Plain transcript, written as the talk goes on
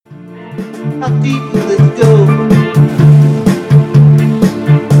How deep will it go?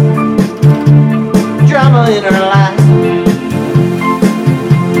 Drama in our life.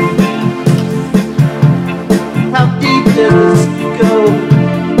 How deep does it go?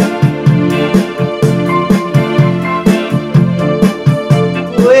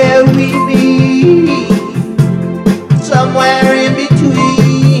 Where we meet, somewhere in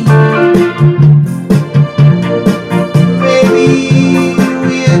between. Maybe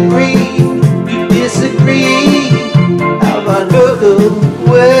we agree to disagree. How about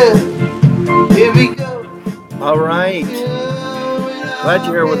well, here we go. All right. Glad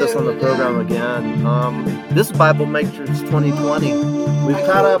you're here with us on the program again. This is Bible Matrix 2020. We've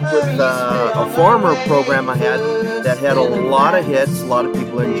caught up with a former program I had that had a lot of hits. A lot of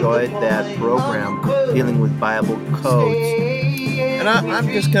people enjoyed that program dealing with Bible codes. And I'm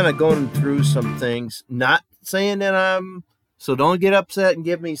just kind of going through some things, not saying that so don't get upset and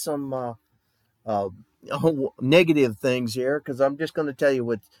give me some negative things here, because I'm just going to tell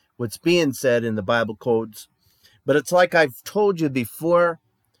you what's being said in the Bible codes. But it's like I've told you before,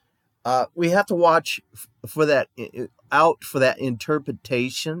 we have to watch for that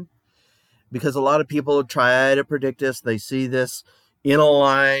interpretation, because a lot of people try to predict this. They see this in a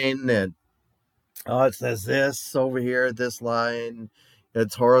line, and it says this over here, this line,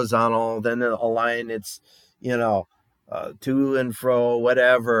 it's horizontal. Then a line, it's, to and fro,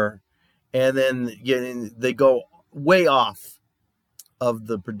 whatever. And then they go way off of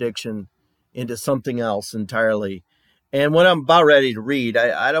the prediction into something else entirely. And when I'm about ready to read,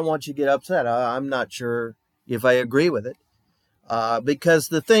 I don't want you to get upset. I'm not sure if I agree with it. Because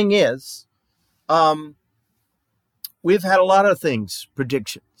the thing is, we've had a lot of things,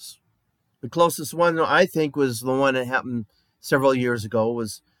 predictions. The closest one, I think, was the one that happened several years ago,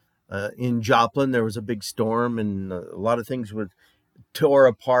 was in Joplin. There was a big storm, and a lot of things tore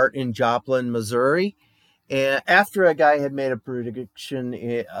apart in Joplin, Missouri. And after a guy had made a prediction,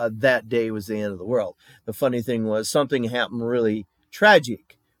 that day was the end of the world. The funny thing was, something happened really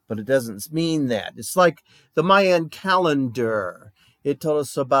tragic, but it doesn't mean that. It's like the Mayan calendar. It told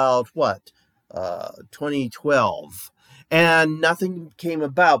us about, 2012. And nothing came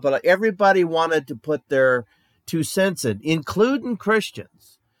about, but everybody wanted to put their 2 cents in, including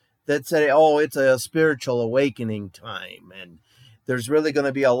Christians, that said, it's a spiritual awakening time, and there's really going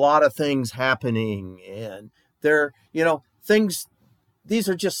to be a lot of things happening, and things, these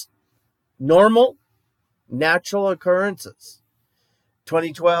are just normal, natural occurrences.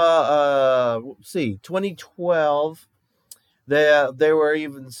 2012, they were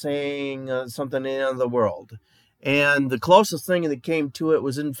even saying something in the end of the world. And the closest thing that came to it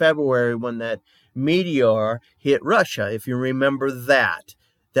was in February, when that meteor hit Russia, if you remember that.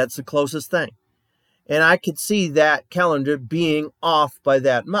 That's the closest thing. And I could see that calendar being off by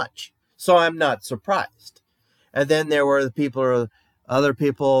that much. So I'm not surprised. And then there were other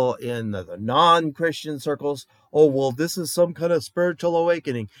people in the non-Christian circles. This is some kind of spiritual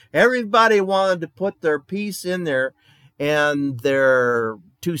awakening. Everybody wanted to put their piece in there and their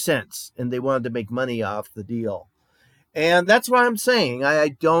 2 cents. And they wanted to make money off the deal. And that's what I'm saying. I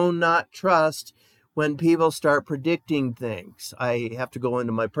do not trust when people start predicting things. I have to go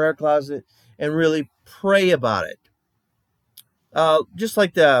into my prayer closet and really pray about it. Just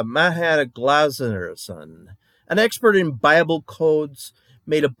like the Mahat Glasner son, an expert in Bible codes,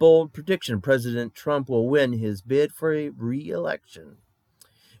 made a bold prediction. President Trump will win his bid for a re-election.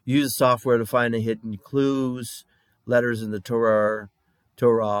 Use software to find the hidden clues, letters in the Torah,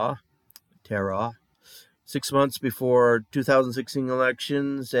 6 months before 2016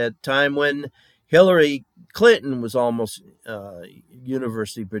 elections, at time when Hillary Clinton was almost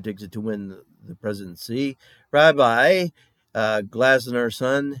universally predicted to win the presidency. Rabbi Glasner's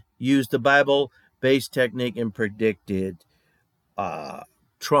son used the Bible-based technique and predicted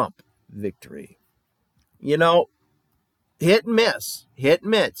Trump victory. Hit and miss.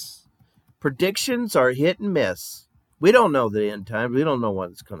 Predictions are hit and miss. We don't know the end time. We don't know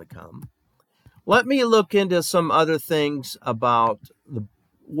when it's going to come. Let me look into some other things about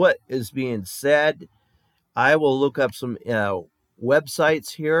what is being said. I will look up some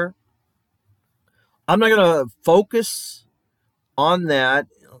websites here. I'm not going to focus on that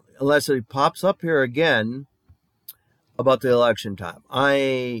unless it pops up here again about the election time.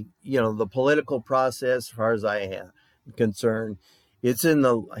 The political process, as far as I am concerned, it's in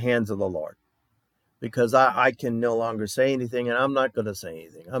the hands of the Lord. Because I can no longer say anything, and I'm not going to say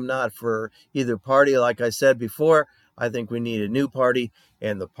anything. I'm not for either party. Like I said before, I think we need a new party,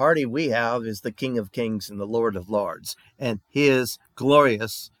 and the party we have is the King of Kings and the Lord of Lords, and his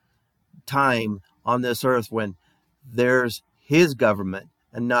glorious time on this earth when there's his government,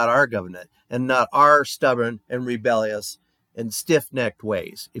 and not our government, and not our stubborn and rebellious and stiff-necked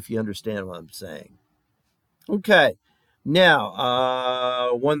ways, if you understand what I'm saying. Okay,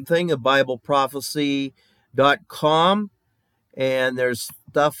 now, one thing, BibleProphecy.com, and there's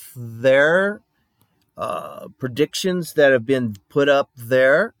stuff there, predictions that have been put up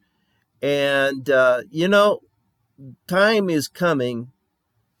there. And, time is coming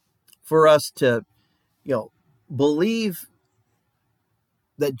for us to, believe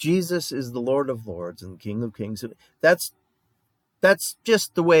that Jesus is the Lord of Lords and King of Kings. That's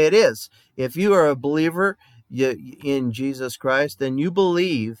just the way it is. If you are a believer in Jesus Christ, then you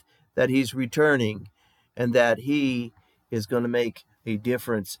believe that he's returning and that he is going to make a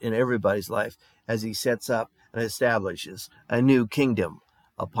difference in everybody's life as he sets up and establishes a new kingdom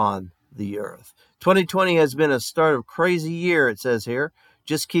upon the earth. 2020 has been a start of crazy year, it says here.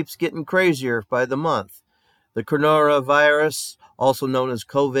 Just keeps getting crazier by the month. The coronavirus, also known as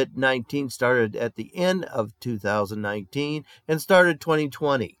COVID-19, started at the end of 2019 and started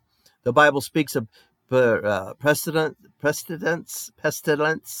 2020. The Bible speaks of pestilence,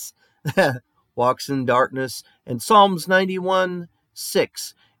 walks in darkness, and Psalms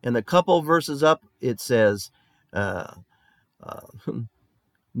 91:6. And a couple verses up, it says,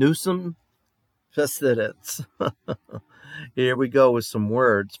 Newsome pestilence. Here we go with some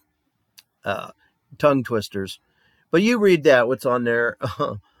words, tongue twisters. But you read that, what's on there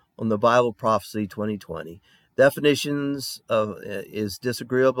on the Bible Prophecy 2020. Definitions of is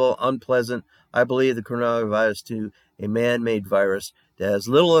disagreeable, unpleasant. I believe the coronavirus to a man-made virus that has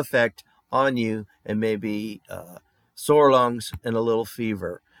little effect on you and maybe sore lungs and a little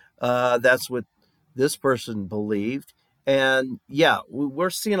fever. That's what this person believed. And yeah, we're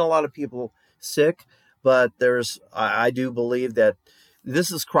seeing a lot of people sick, but I do believe that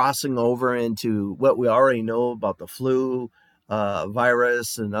this is crossing over into what we already know about the flu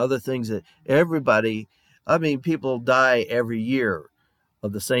virus and other things that people die every year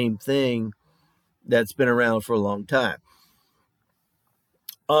of the same thing that's been around for a long time.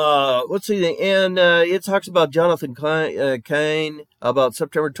 Let's see, and it talks about Jonathan Cain, about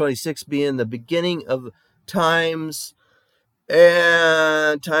September 26th being the beginning of times,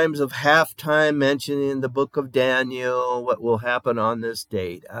 and times of halftime mentioned in the book of Daniel, what will happen on this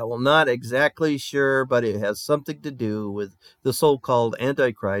date. I will not exactly sure, but it has something to do with the so-called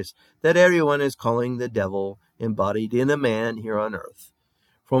Antichrist that everyone is calling the devil embodied in a man here on earth.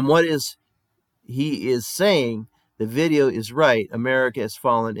 From what he is saying, the video is right. America has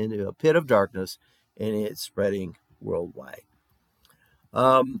fallen into a pit of darkness, and it's spreading worldwide.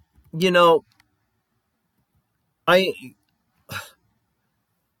 How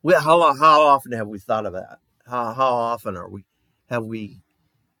often have we thought of that? How often have we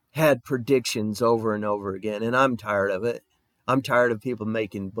had predictions over and over again? And I'm tired of it. I'm tired of people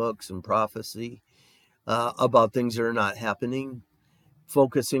making books and prophecy about things that are not happening,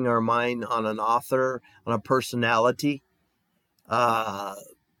 focusing our mind on an author, on a personality. I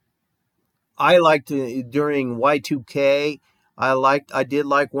liked during Y2K. I did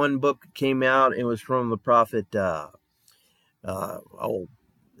like one book that came out. It was from the prophet.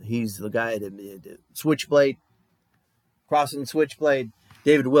 He's the guy that did Switchblade, Crossing Switchblade,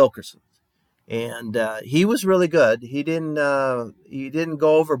 David Wilkerson, and he was really good. He didn't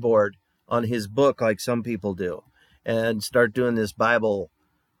go overboard on his book like some people do, and start doing this Bible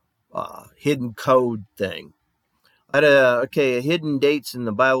hidden code thing. I had hidden dates in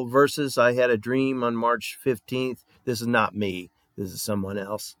the Bible verses. I had a dream on March 15th. This is not me. This is someone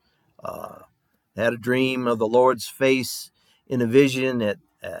else. I had a dream of the Lord's face in a vision at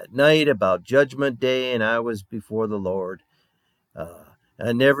night about Judgment Day, and I was before the Lord.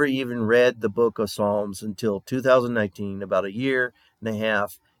 I never even read the book of Psalms until 2019, about a year and a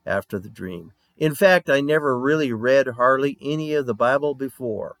half after the dream. In fact, I never really read hardly any of the Bible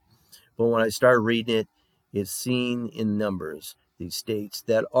before. But when I started reading it, it's seen in Numbers, these dates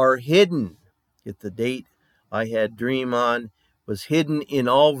that are hidden. If the date I had dream on was hidden in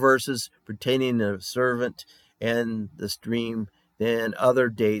all verses pertaining to the servant and this dream, then other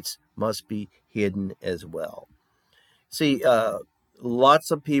dates must be hidden as well. See,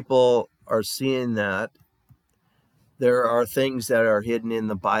 lots of people are seeing that. There are things that are hidden in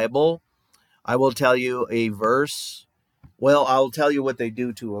the Bible. I will tell you a verse. Well, I'll tell you what they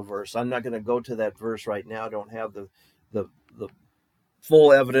do to a verse. I'm not going to go to that verse right now. I don't have the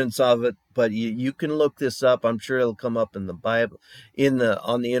full evidence of it, but you can look this up. I'm sure it'll come up in the Bible,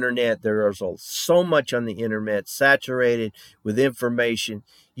 on the internet. There is so much on the internet saturated with information.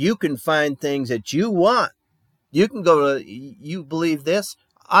 You can find things that you want. You can go to, you believe this?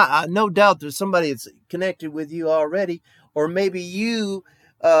 I no doubt there's somebody that's connected with you already, or maybe you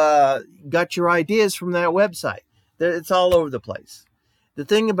got your ideas from that website. It's all over the place. The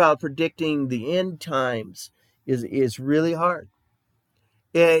thing about predicting the end times is really hard.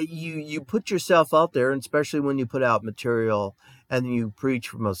 You put yourself out there, and especially when you put out material and you preach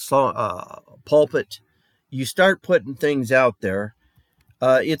from a pulpit, you start putting things out there.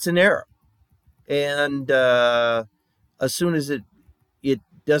 It's an error, and as soon as it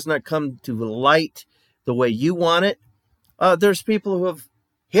does not come to the light the way you want it, there's people who have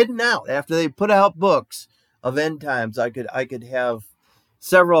hidden out after they put out books of end times. I could have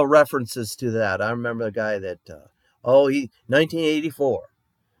several references to that. I remember a guy that 1984.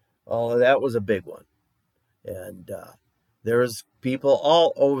 Oh, that was a big one. And there's people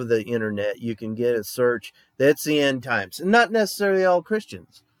all over the internet. You can get a search. That's the end times, and not necessarily all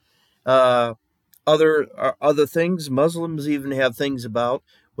Christians. Other things. Muslims even have things about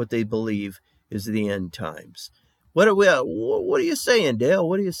what they believe is the end times. What are you saying, Dale?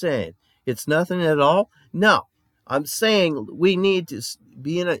 What are you saying? It's nothing at all? No, I'm saying we need to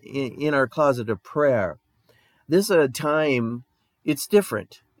be in our closet of prayer. This is a time. It's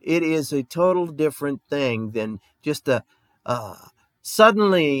different. It is a total different thing than just a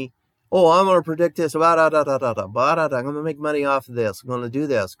suddenly. Oh, I'm going to predict this. I'm going to make money off of this. I'm going to do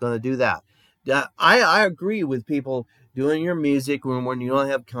this. Going to do that. I agree with people doing your music when you don't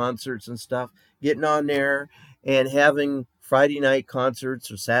have concerts and stuff, getting on there and having Friday night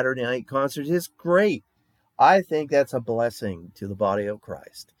concerts or Saturday night concerts is great. I think that's a blessing to the body of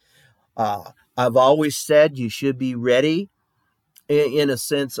Christ. I've always said you should be ready in a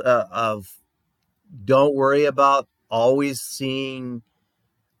sense of don't worry about always seeing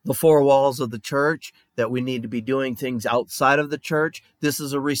the four walls of the church, that we need to be doing things outside of the church. This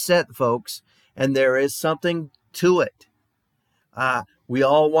is a reset, folks, and there is something to it. We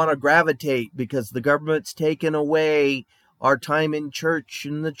all want to gravitate because the government's taken away our time in church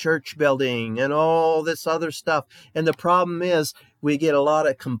and the church building and all this other stuff. And the problem is we get a lot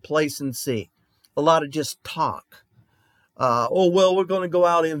of complacency, a lot of just talk. We're going to go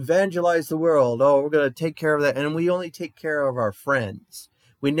out and evangelize the world. We're going to take care of that. And we only take care of our friends.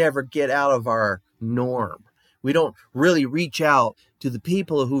 We never get out of our norm. We don't really reach out to the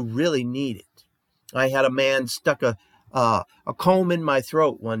people who really need it. I had a man stuck a comb in my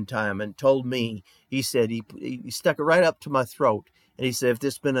throat one time and told me, he said he stuck it right up to my throat. And he said, if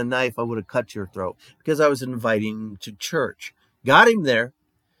this had been a knife, I would have cut your throat, because I was inviting him to church. Got him there.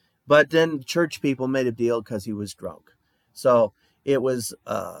 But then church people made a deal because he was drunk. So it was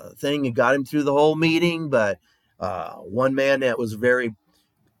a thing. It got him through the whole meeting. But one man that was very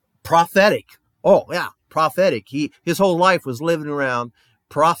prophetic. Oh, yeah, prophetic. His whole life was living around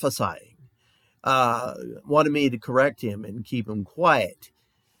prophesying. Wanted me to correct him and keep him quiet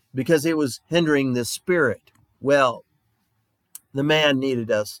because it was hindering the spirit. Well, the man needed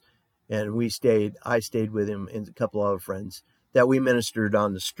us, and I stayed with him and a couple of other friends that we ministered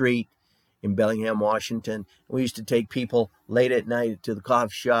on the street in Bellingham, Washington. We used to take people late at night to the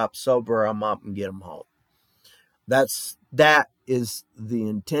coffee shop, sober them up, and get them home. That is the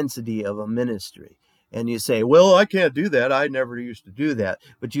intensity of a ministry. And you say, well, I can't do that. I never used to do that.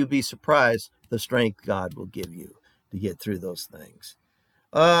 But you'd be surprised the strength God will give you to get through those things.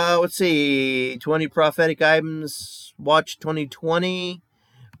 Let's see. 20 prophetic items. Watch 2020.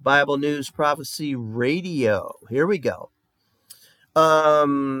 Bible News Prophecy Radio. Here we go.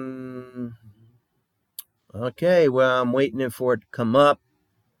 Okay, well, I'm waiting for it to come up.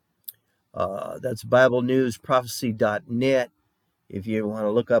 That's BibleNewsProphecy.net if you want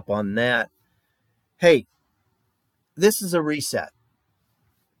to look up on that. Hey, this is a reset.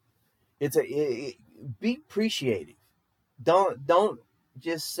 Be appreciative. Don't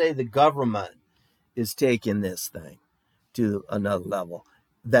just say the government is taking this thing to another level.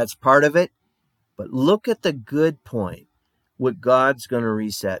 That's part of it. But look at the good point. What God's going to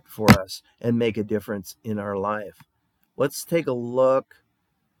reset for us and make a difference in our life. Let's take a look.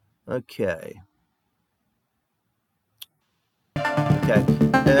 Okay.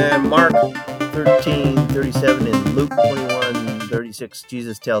 Mark 13:37 and Luke 21:36,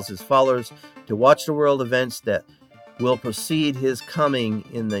 Jesus tells his followers to watch the world events that will precede his coming.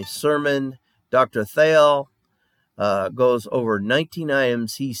 In the sermon, Dr. Thale goes over 19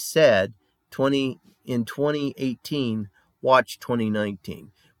 items he said in 2018, watch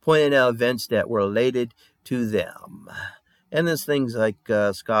 2019, pointing out events that were related to them. And there's things like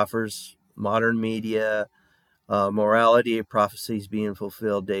scoffers, modern media, morality, prophecies being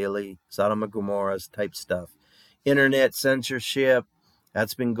fulfilled daily, Sodom and Gomorrah's type stuff. Internet censorship,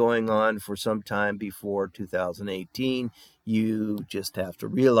 that's been going on for some time before 2018. You just have to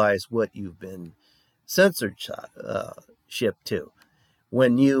realize what you've been censorship to.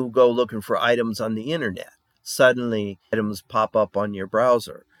 when you go looking for items on the internet. Suddenly, items pop up on your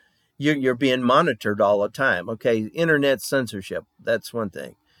browser. You're being monitored all the time. Okay, internet censorship, that's one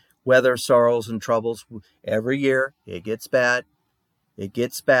thing. Weather, sorrows, and troubles. Every year, it gets bad. It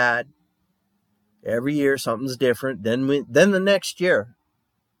gets bad. Every year, something's different. Then the next year,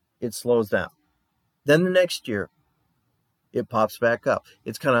 it slows down. Then the next year, it pops back up.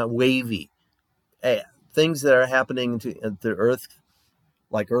 It's kind of wavy. Things that are happening to the earth,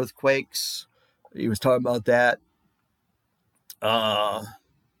 like earthquakes. He was talking about that.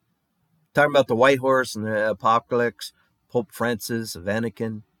 Talking about the white horse and the apocalypse, Pope Francis, the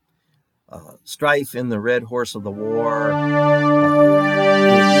Vatican, strife in the red horse of the war,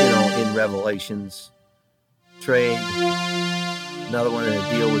 in Revelations, trade. Another one in a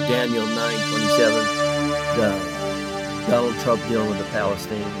deal with Daniel 9:27. Donald Trump dealing with the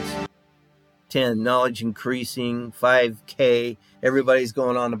Palestinians. 10, knowledge increasing. 5K. Everybody's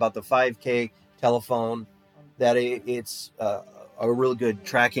going on about the 5K telephone, that it's a real good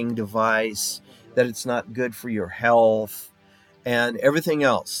tracking device, that it's not good for your health, and everything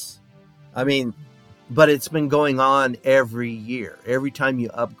else. I mean, but it's been going on every year. Every time you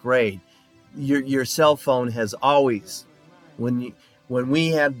upgrade, your cell phone has always, when we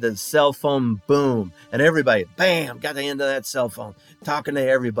had the cell phone boom and everybody, bam, got the end of that cell phone, talking to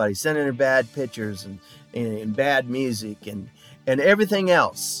everybody, sending her bad pictures and bad music and everything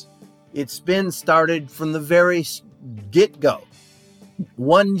else. It's been started from the very get-go.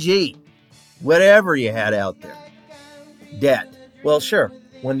 1G, whatever you had out there. Debt. Well, sure,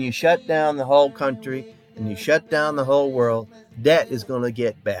 when you shut down the whole country and you shut down the whole world, debt is going to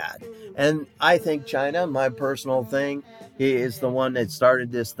get bad. And I think China, my personal thing, is the one that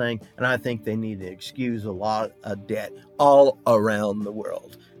started this thing, and I think they need to excuse a lot of debt all around the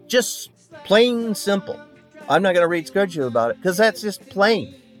world. Just plain simple. I'm not going to read scripture about it, because that's just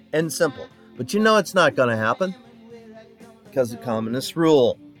plain and simple. But it's not going to happen, because of communist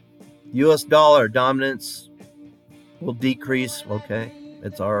rule. U.S. dollar dominance will decrease. Okay,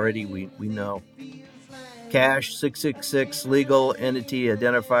 it's already, we know. Cash, 666, legal entity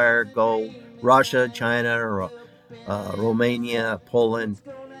identifier, gold, Russia, China, Romania, Poland.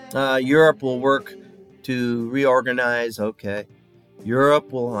 Europe will work to reorganize. Okay.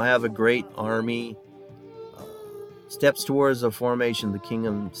 Europe will have a great army. Steps towards the formation of the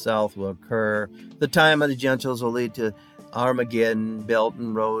kingdom south will occur. The time of the Gentiles will lead to Armageddon, Belt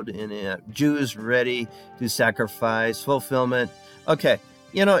and Road, and Jews ready to sacrifice, fulfillment. Okay,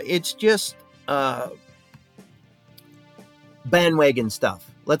 it's just bandwagon stuff.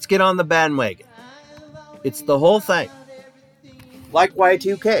 Let's get on the bandwagon. It's the whole thing. Like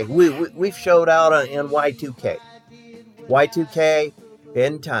Y2K. We've showed out in Y2K. Y2K,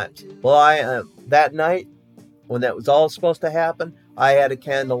 end times. Well, that night, when that was all supposed to happen, I had a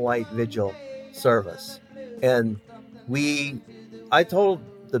candlelight vigil service. And I told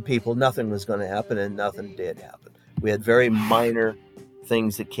the people nothing was going to happen, and nothing did happen. We had very minor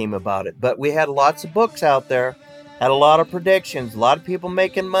things that came about it. But we had lots of books out there, had a lot of predictions, a lot of people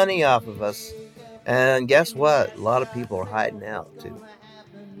making money off of us. And guess what? A lot of people are hiding out too.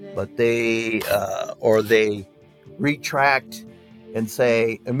 But they retract and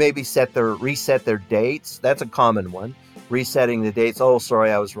say, and maybe reset their dates. That's a common one. Resetting the dates. Oh,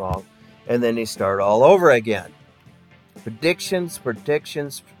 sorry, I was wrong. And then they start all over again. Predictions.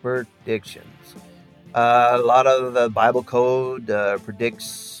 A lot of the Bible code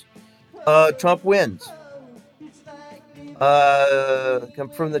predicts Trump wins.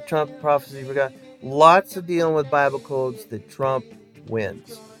 From the Trump prophecy, we got lots of dealing with Bible codes that Trump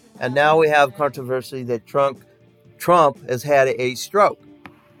wins. And now we have controversy that Trump has had a stroke,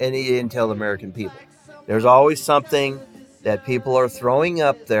 and he didn't tell the American people. There's always something that people are throwing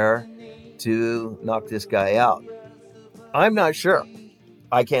up there to knock this guy out. I'm not sure.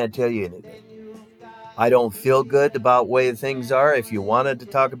 I can't tell you anything. I don't feel good about the way things are. If you wanted to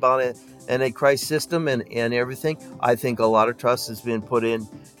talk about it, Antichrist system and everything, I think a lot of trust has been put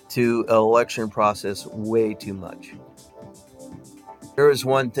into an election process way too much. There is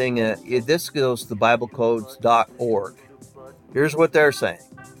one thing, this goes to BibleCodes.org. Here's what they're saying.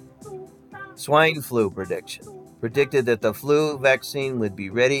 Swine flu prediction. Predicted that the flu vaccine would be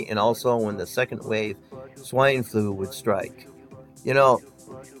ready, and also when the second wave swine flu would strike.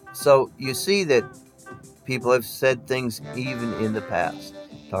 So you see that people have said things even in the past.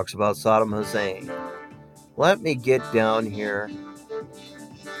 Talks about Saddam Hussein. Let me get down here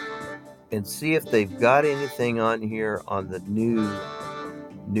and see if they've got anything on here on the new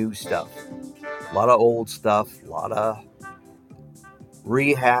stuff. A lot of old stuff, a lot of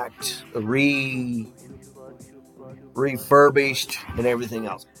rehacked, refurbished and everything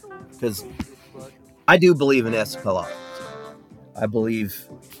else. Because I do believe in eschatology. I believe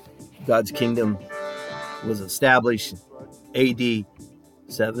God's kingdom was established AD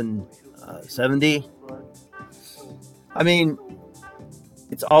 770. I mean,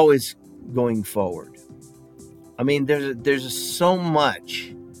 it's always going forward. I mean, there's so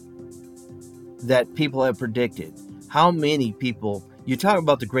much that people have predicted. How many people, you talk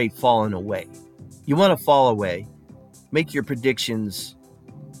about the great falling away. You want to fall away, make your predictions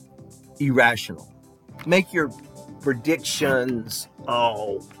irrational. Make your predictions,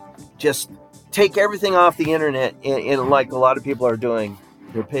 just take everything off the internet, and like a lot of people are doing.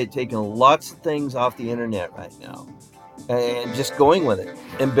 They're taking lots of things off the internet right now and just going with it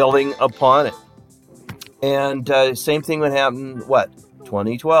and building upon it. And same thing would happen,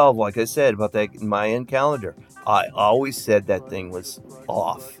 2012, like I said, about that Mayan calendar. I always said that thing was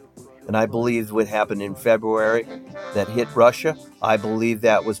off. And I believe what happened in February that hit Russia, I believe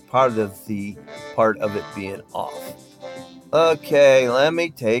that was part of it being off. Okay, let me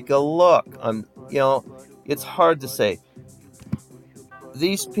take a look. It's hard to say.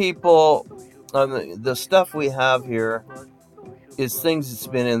 These people, the stuff we have here is things that's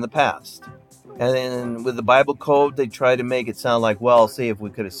been in the past. And then with the Bible code, they try to make it sound like, well, see if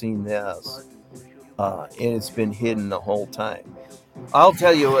we could have seen this. And it's been hidden the whole time. I'll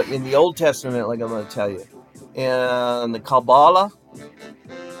tell you what, in the Old Testament, like I'm going to tell you, in the Kabbalah,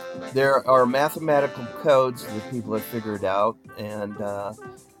 there are mathematical codes that people have figured out. And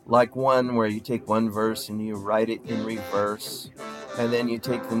like one where you take one verse and you write it in reverse. And then you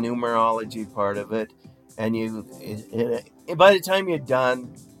take the numerology part of it. And by the time you're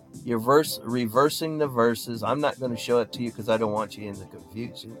done, you're reversing the verses. I'm not going to show it to you because I don't want you in the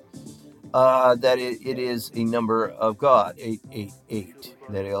confusion. That it is a number of God, 888,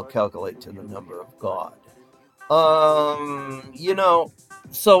 that it'll calculate to the number of God.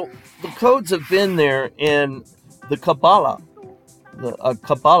 So the codes have been there in the Kabbalah. The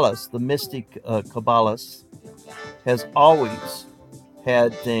Kabbalists, the mystic Kabbalists, has always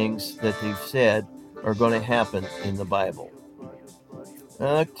had things that they've said are going to happen in the Bible.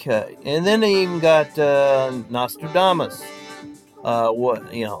 Okay, and then they even got Nostradamus.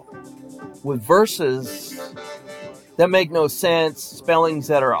 With verses that make no sense, spellings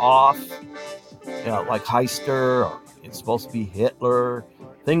that are off, like Heister, or it's supposed to be Hitler,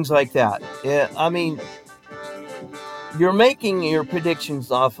 things like that. I mean, you're making your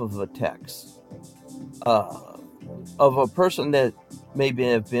predictions off of a text of a person that maybe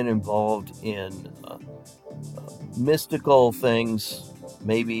have been involved in mystical things,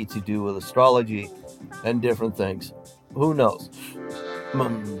 maybe to do with astrology and different things. Who knows?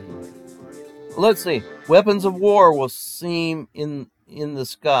 Let's see. Weapons of war will seem in the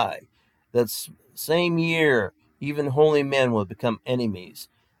sky. That same year, even holy men will become enemies.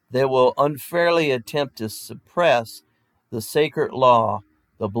 They will unfairly attempt to suppress the sacred law.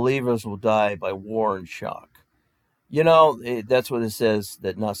 The believers will die by war and shock. That's what it says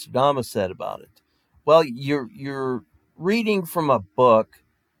that Nostradamus said about it. Well, you're reading from a book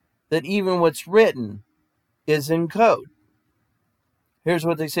that even what's written is in code. Here's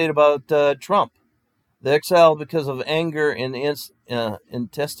what they say about Trump. The exile because of anger and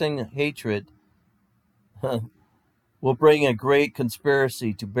intestine hatred will bring a great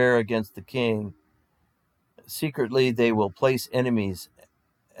conspiracy to bear against the king. Secretly, they will place enemies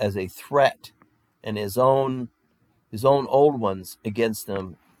as a threat, and his own old ones against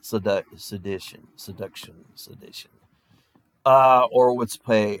them. Seduction. Or would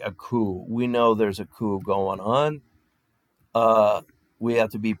play a coup. We know there's a coup going on. We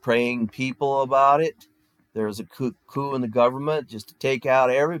have to be praying people about it. There's a coup in the government just to take out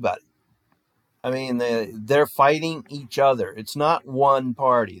everybody. I mean, they're fighting each other. It's not one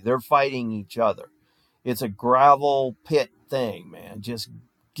party. They're fighting each other. It's a gravel pit thing, man. Just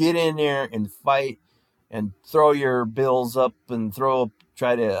get in there and fight and throw your bills up and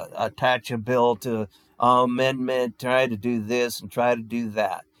try to attach a bill to amendment, try to do this and try to do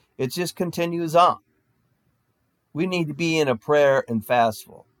that. It just continues on. We need to be in a prayer and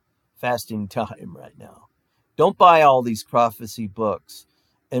fasting time right now. Don't buy all these prophecy books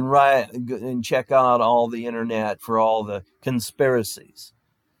and check out all the internet for all the conspiracies.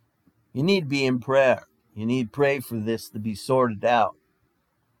 You need to be in prayer. You need to pray for this to be sorted out.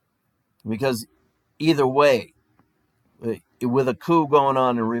 Because either way, with a coup going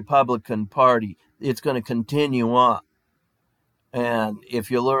on in the Republican Party, it's going to continue on. And if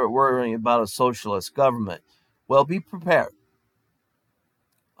you're worrying about a socialist government, well, be prepared.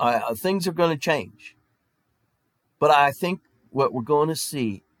 Things are going to change. But I think what we're going to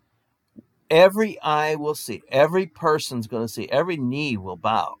see Every eye will see. Every person's going to see. Every knee will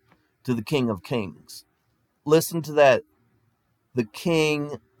bow to the King of Kings. Listen to that. The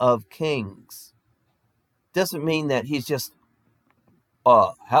King of Kings. Doesn't mean that he's just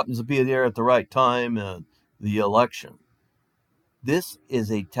happens to be there at the right time in the election. This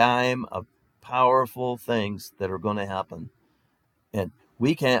is a time of powerful things that are going to happen. And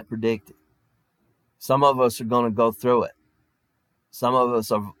we can't predict it. Some of us are going to go through it.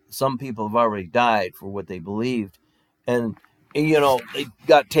 Some people have already died for what they believed. And, they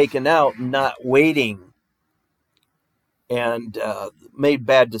got taken out not waiting and made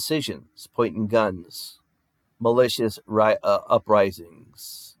bad decisions, pointing guns, malicious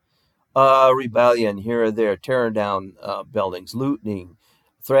uprisings, rebellion here or there, tearing down buildings, looting,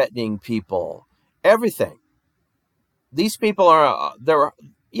 threatening people, everything. These people are,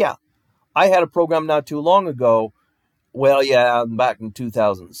 I had a program not too long ago, back in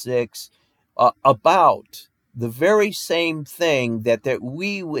 2006, about the very same thing that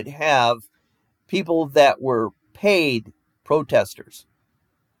we would have people that were paid protesters.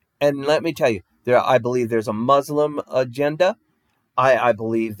 And let me tell you, I believe there's a Muslim agenda. I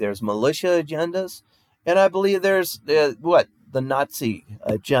believe there's militia agendas. And I believe there's, the Nazi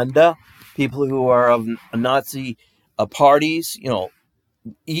agenda. People who are of Nazi parties,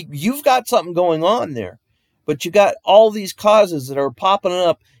 you've got something going on there. But you got all these causes that are popping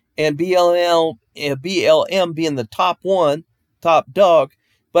up, and BLM being the top dog,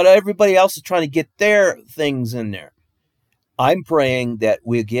 but everybody else is trying to get their things in there. I'm praying that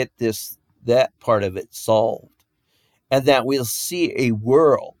we'll get that part of it solved, and that we'll see a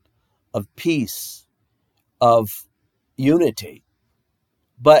world of peace, of unity.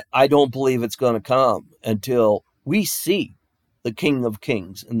 But I don't believe it's going to come until we see the King of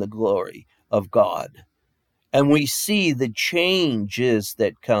Kings and the glory of God. And we see the changes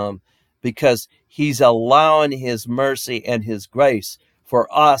that come because he's allowing his mercy and his grace for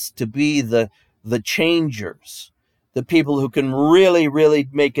us to be the changers, the people who can really, really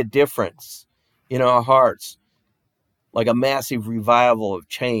make a difference in our hearts, like a massive revival of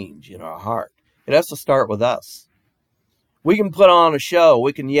change in our heart. It has to start with us. We can put on a show,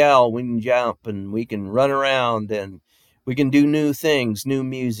 we can yell, we can jump, and we can run around, and we can do new things, new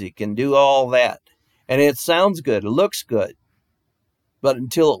music, and do all that. And it sounds good, it looks good. But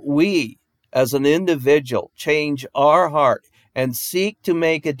until we, as an individual, change our heart and seek to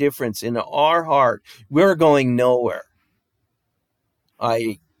make a difference in our heart, we're going nowhere.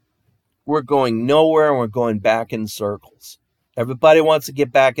 We're going nowhere, and we're going back in circles. Everybody wants to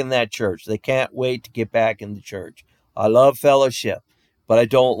get back in that church. They can't wait to get back in the church. I love fellowship, but I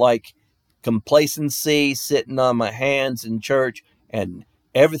don't like complacency, sitting on my hands in church, and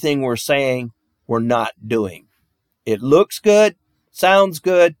everything we're saying, we're not doing. It looks good, sounds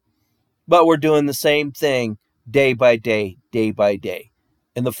good, but we're doing the same thing day by day, day by day.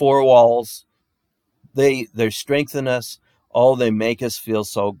 And the four walls, they strengthen us. Oh, they make us feel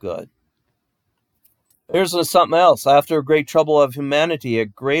so good. Here's something else. After a great trouble of humanity, a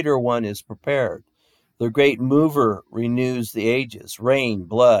greater one is prepared. The great mover renews the ages. Rain,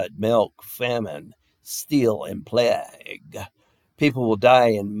 blood, milk, famine, steel, and plague. People will die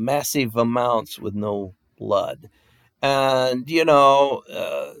in massive amounts with no blood. And,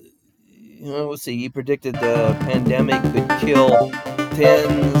 let's see, he predicted the pandemic could kill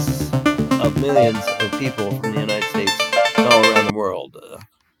tens of millions of people from the United States all around the world.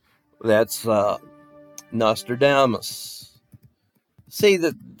 That's Nostradamus. See,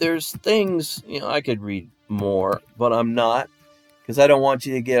 that there's things, I could read more, but I'm not, because I don't want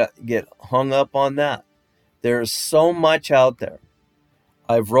you to get hung up on that. There's so much out there.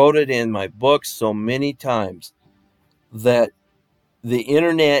 I've wrote it in my books so many times that the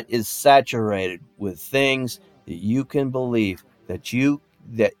internet is saturated with things that you can believe, that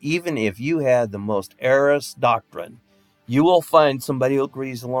even if you had the most errors doctrine, you will find somebody who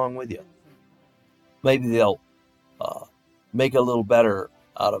agrees along with you. Maybe they'll make a little better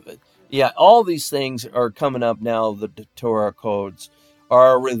out of it. Yeah, all these things are coming up now. The Torah codes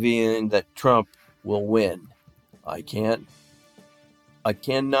are revealing that Trump will win. I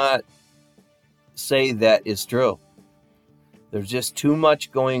cannot say that is true. There's just too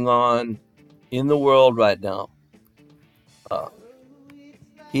much going on in the world right now.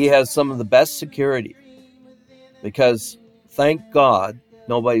 He has some of the best security because, thank God,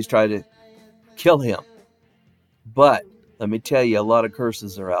 nobody's tried to kill him. But let me tell you, a lot of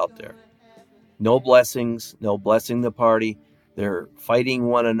curses are out there. No blessings, no blessing the party. They're fighting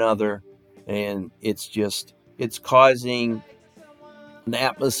one another, and it's causing an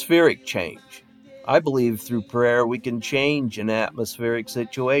atmospheric change. I believe through prayer we can change an atmospheric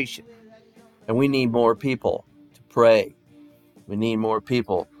situation. And we need more people to pray. We need more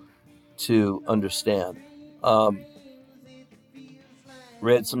people to understand.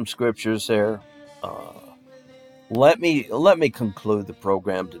 Read some scriptures there. Let me conclude the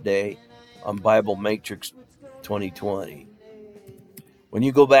program today on Bible Matrix 2020. When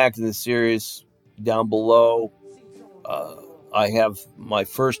you go back to the series down below, I have my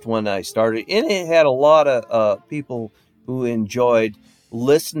first one I started, and it had a lot of people who enjoyed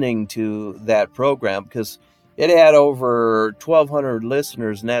listening to that program because it had over 1,200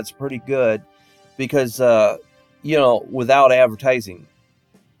 listeners, and that's pretty good because, without advertising.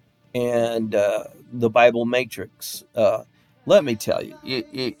 And the Bible Matrix, let me tell you,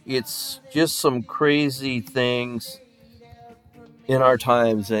 it's just some crazy things in our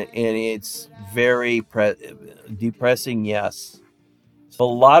times, and it's very depressing, yes. So a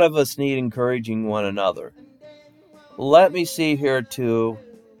lot of us need encouraging one another. Let me see here too.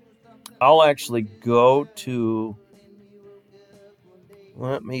 I'll actually go to,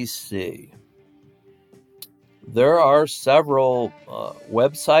 let me see. There are several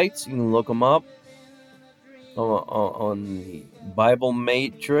websites. You can look them up on the Bible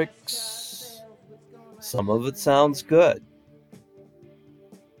Matrix. Some of it sounds good.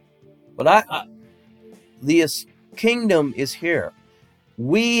 But the kingdom is here.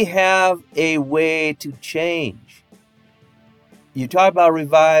 We have a way to change. You talk about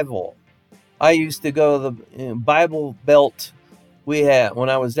revival. I used to go to the Bible Belt. We had, when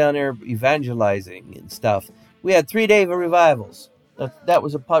I was down there evangelizing and stuff, we had 3-day revivals. That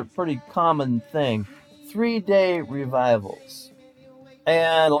was a pretty common thing. 3-day revivals.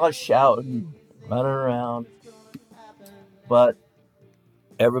 And a lot of shouting, running around. But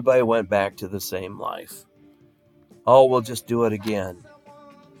everybody went back to the same life. Oh, we'll just do it again.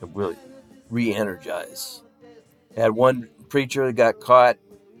 It really re-energize. Had one preacher that got caught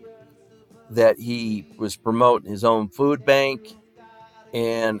that he was promoting his own food bank,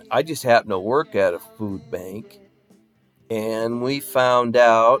 and I just happened to work at a food bank, and we found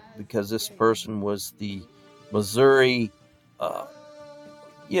out because this person was the Missouri,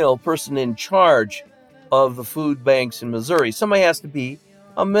 person in charge of the food banks in Missouri. Somebody has to be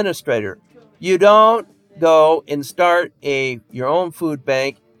administrator. You don't go and start your own food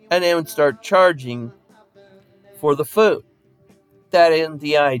bank and then start charging for the food. That isn't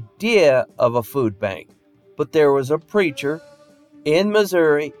the idea of a food bank. But there was a preacher in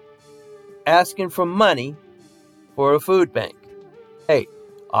Missouri asking for money for a food bank. Hey,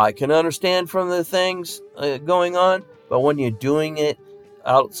 I can understand from the things going on, but when you're doing it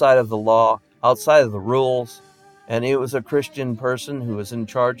outside of the law, outside of the rules, and it was a Christian person who was in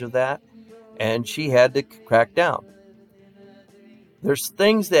charge of that, and she had to crack down. There's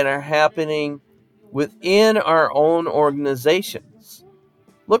things that are happening within our own organizations.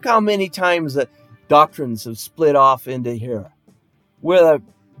 Look how many times that doctrines have split off into here, where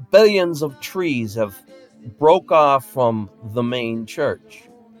billions of trees have broke off from the main church.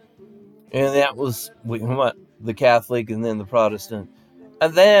 And that was the Catholic and then the Protestant.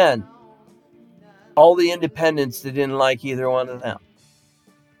 And then all the independents that didn't like either one of them.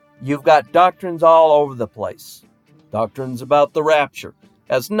 You've got doctrines all over the place. Doctrines about the rapture.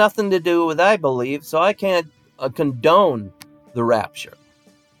 Has nothing to do with I believe, so I can't condone the rapture.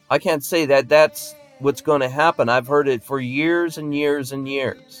 I can't say that that's what's going to happen. I've heard it for years and years and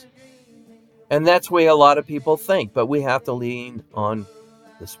years. And that's the way a lot of people think, but we have to lean on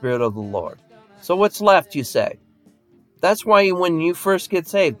the Spirit of the Lord. So what's left, you say? That's why when you first get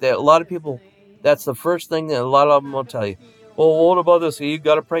saved, a lot of people, that's the first thing that a lot of them will tell you. Well, what about this? You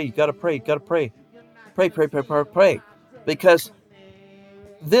got to pray, you got to pray, you got to pray. Pray. Because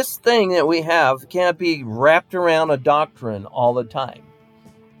this thing that we have can't be wrapped around a doctrine all the time.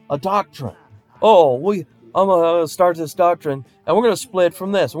 A doctrine. Oh, I'm going to start this doctrine, and we're going to split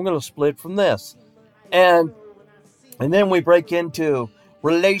from this. We're going to split from this. And then we break into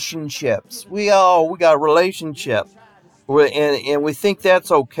relationships. We got a relationship. And we think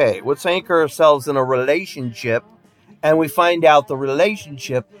that's okay. Let's anchor ourselves in a relationship, and we find out the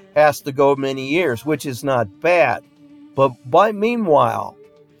relationship has to go many years, which is not bad. But meanwhile,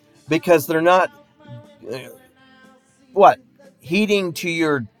 because they're not, heeding to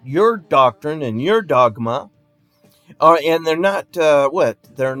your doctrine and your dogma, and they're not,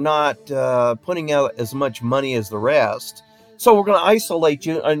 they're not putting out as much money as the rest. So we're going to isolate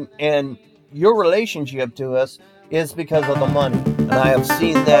you, and your relationship to us is because of the money. And I have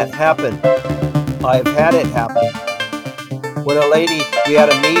seen that happen. I've had it happen. When a lady, we had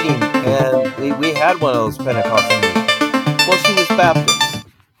a meeting, and we had one of those Pentecostal meetings. Well, she was Baptist,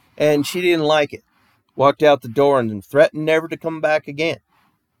 and she didn't like it. Walked out the door and threatened never to come back again.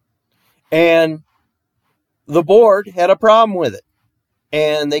 And the board had a problem with it,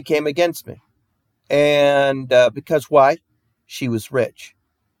 and they came against me. And because why? She was rich,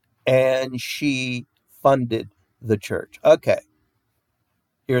 and she funded the church. Okay,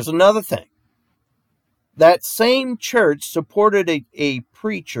 here's another thing. That same church supported a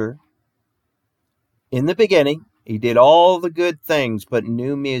preacher in the beginning. He did all the good things, putting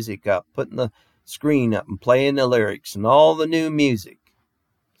new music up, putting the screen up, and playing the lyrics and all the new music.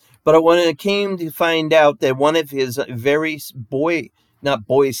 But when it came to find out that one of his not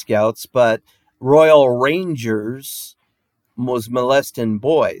Boy Scouts, but Royal Rangers was molesting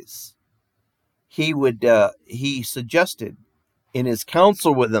boys, he suggested in his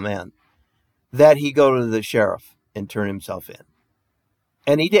counsel with the man that he go to the sheriff and turn himself in.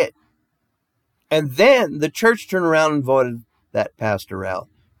 And he did. And then the church turned around and voted that pastor out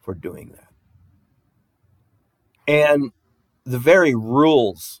for doing that. And the very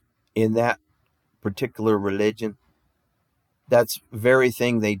rules in that particular religion, that's very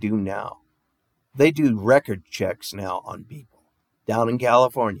thing they do now. They do record checks now on people down in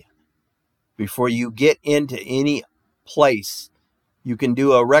California. Before you get into any place, you can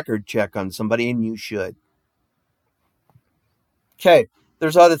do a record check on somebody, and you should. Okay,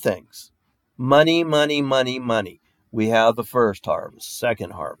 there's other things. Money, money, money, money. We have the first harvest,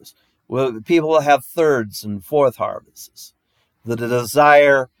 second harvest. Well, people have thirds and fourth harvests. The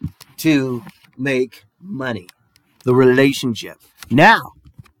desire to make money. The relationship. Now,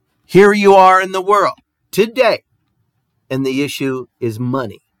 here you are in the world today, and the issue is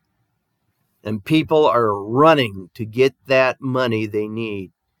money. And people are running to get that money they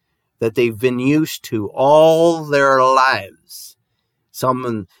need, that they've been used to all their lives.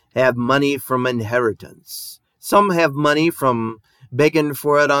 Some have money from inheritance. Some have money from begging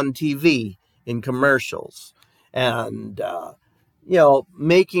for it on TV in commercials. And,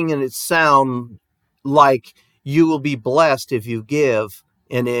 making it sound like you will be blessed if you give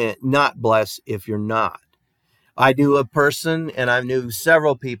and not blessed if you're not. I knew a person, and I knew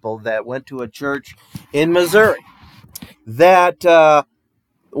several people that went to a church in Missouri that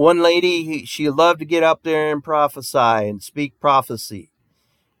one lady, she loved to get up there and prophesy and speak prophecy.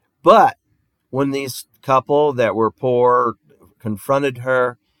 But when these couple that were poor confronted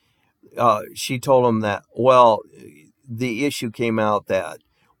her, she told them that, the issue came out that,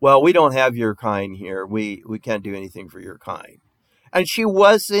 we don't have your kind here. We can't do anything for your kind. And she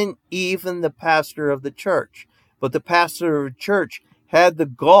wasn't even the pastor of the church. But the pastor of the church had the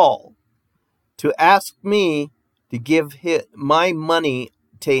gall to ask me to give my money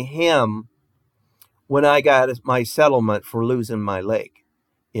to him when I got my settlement for losing my leg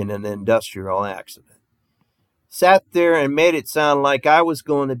in an industrial accident. Sat there and made it sound like I was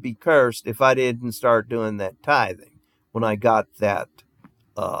going to be cursed if I didn't start doing that tithing when I got that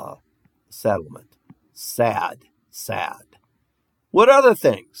settlement. Sad. What other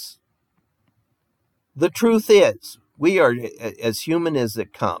things? The truth is, we are as human as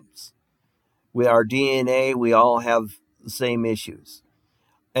it comes. With our DNA, we all have the same issues.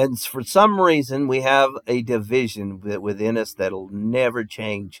 And for some reason, we have a division within us that'll never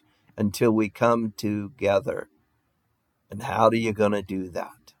change until we come together. And how are you going to do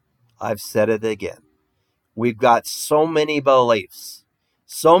that? I've said it again. We've got so many beliefs,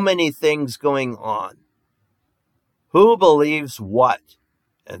 so many things going on. Who believes what?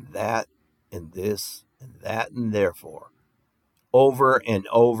 And that, and this, and that, and therefore. Over and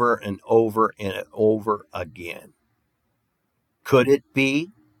over and over and over again. Could it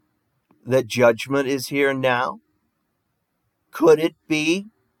be that judgment is here now? Could it be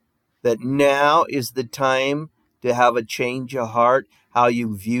that now is the time to have a change of heart? How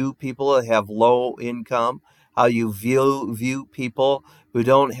you view people that have low income? How you view people who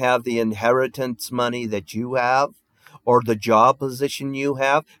don't have the inheritance money that you have? Or the job position you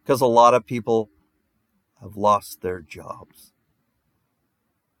have? Because a lot of people have lost their jobs.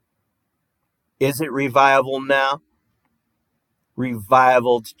 Is it revival now?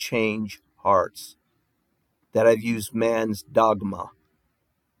 Revival to change hearts that have used man's dogma,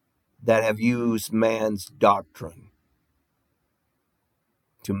 that have used man's doctrine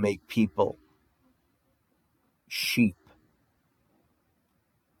to make people sheep.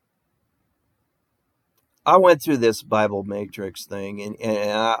 I went through this Bible Matrix thing,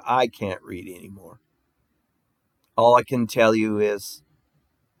 and I can't read anymore. All I can tell you is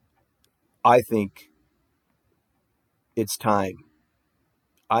I think it's time.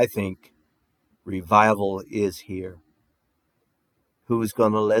 I think revival is here. Who's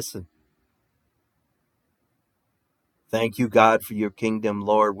going to listen? Thank you, God, for your kingdom,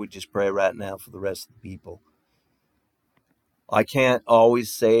 Lord. We just pray right now for the rest of the people. I can't always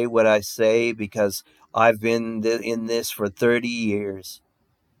say what I say because I've been in this for 30 years,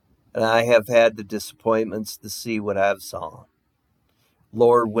 and I have had the disappointments to see what I've saw.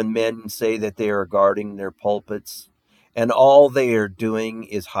 Lord, when men say that they are guarding their pulpits, and all they are doing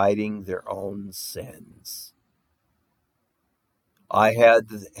is hiding their own sins. I had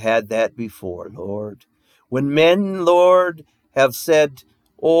that before, Lord. When men, Lord, have said,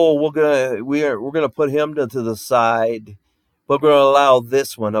 "Oh, we're gonna put him to the side, but we're gonna allow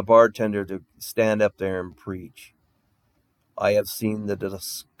this one, a bartender, to stand up there and preach." I have seen the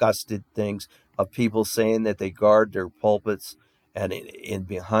disgusted things of people saying that they guard their pulpits, and in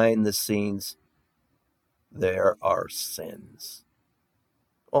behind the scenes, there are sins.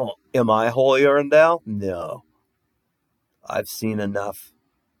 Oh, am I holier than thou? No. I've seen enough.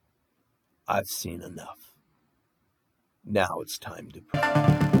 I've seen enough. Now it's time to pray.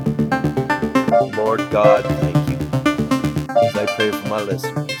 Lord God, thank you. As I pray for my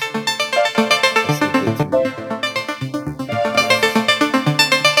listeners, as they get through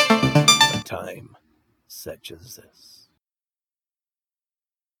a time such as this.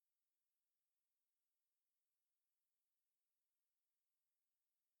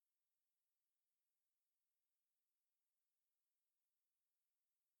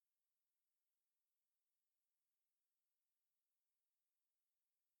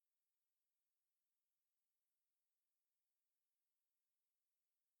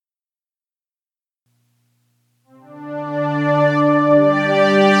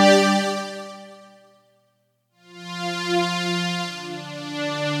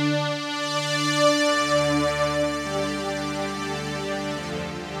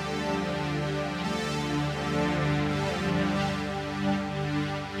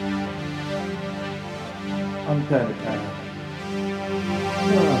 I'm kind of tired.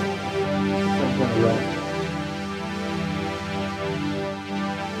 I'm gonna rest.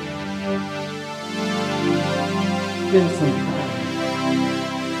 It's been some time.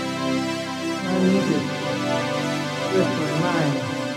 I need to just